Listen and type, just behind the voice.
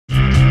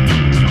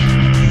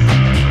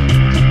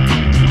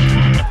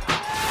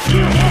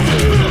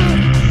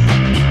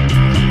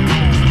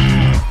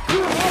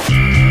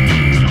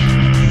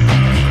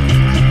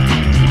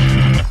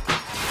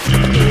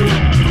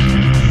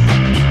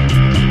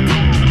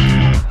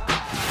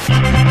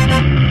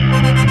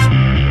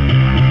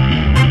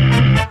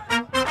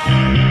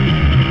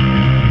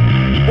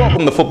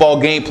Welcome to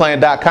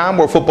footballgameplan.com,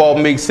 where football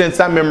makes sense.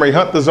 I'm Memory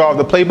Hunt, the czar of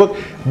the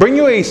playbook. Bring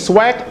you a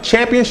SWAC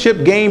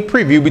championship game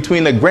preview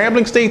between the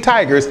Grambling State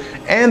Tigers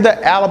and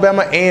the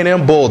Alabama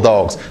A&M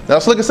Bulldogs. Now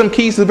let's look at some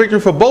keys to victory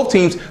for both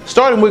teams,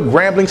 starting with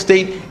Grambling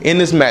State in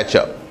this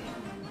matchup.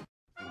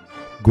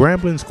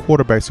 Grambling's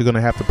quarterbacks are going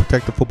to have to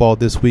protect the football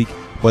this week,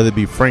 whether it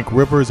be Frank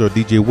Rivers or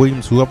DJ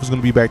Williams. Whoever's going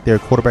to be back there,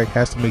 quarterback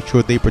has to make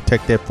sure they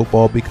protect that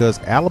football, because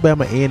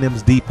Alabama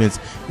A&M's defense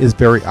is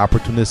very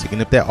opportunistic,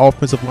 and if that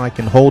offensive line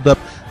can hold up,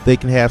 they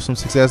can have some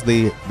success.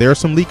 There are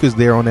some leakers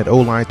there on that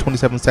O-line,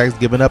 27 sacks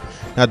given up.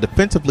 Now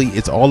defensively,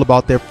 it's all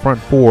about their front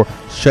four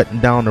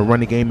shutting down the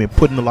running game and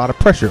putting a lot of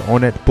pressure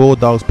on that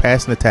Bulldogs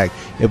passing attack.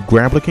 If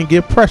Grambling can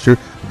get pressure,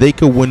 they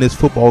could win this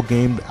football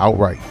game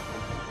outright.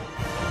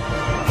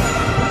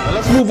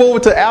 Let's move over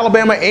to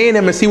Alabama A&M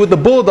and see what the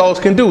Bulldogs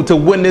can do to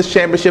win this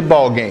championship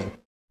ball game.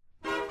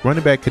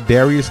 Running back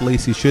Kadarius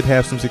Lacey should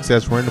have some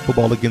success running the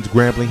football against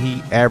Grambling.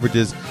 He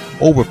averages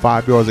over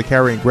 5 yards a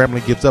carry, and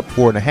Grambling gives up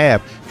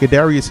 4.5.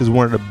 Kadarius is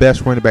one of the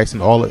best running backs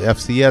in all of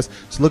FCS,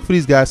 so look for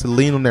these guys to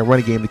lean on that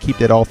running game to keep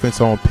that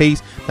offense on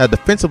pace. Now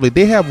defensively,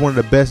 they have one of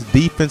the best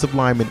defensive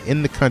linemen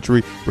in the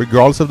country,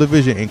 regardless of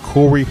division, in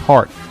Corey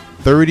Hart.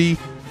 30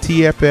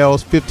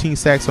 TFLs, 15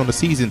 sacks on the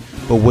season.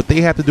 But what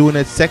they have to do in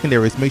that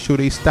secondary is make sure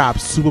they stop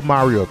Super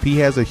Mario. If he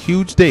has a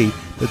huge day,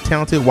 the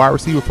talented wide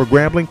receiver for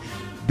Grambling,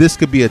 this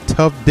could be a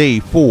tough day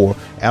for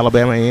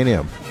Alabama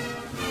A&M.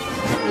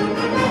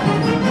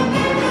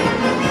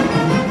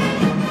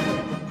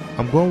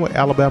 I'm going with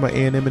Alabama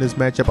A&M in this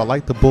matchup. I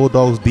like the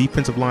Bulldogs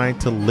defensive line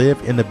to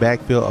live in the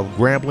backfield of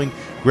Grambling.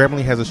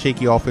 Grambling has a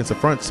shaky offensive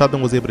front.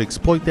 Southern was able to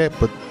exploit that,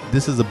 but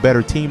this is a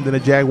better team than the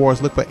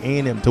Jaguars. Look for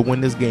A&M to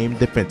win this game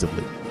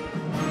defensively.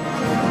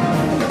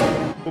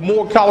 For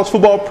more college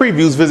football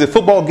previews, visit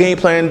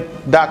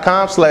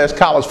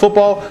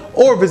footballgameplan.com/collegefootball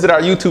or visit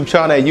our YouTube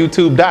channel at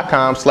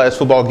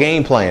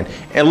youtube.com/footballgameplan.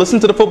 And listen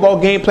to the Football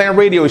Game Plan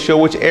radio show,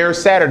 which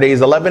airs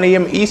Saturdays 11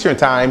 a.m. Eastern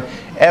Time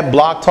at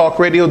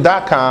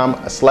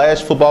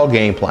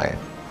blogtalkradio.com/footballgameplan.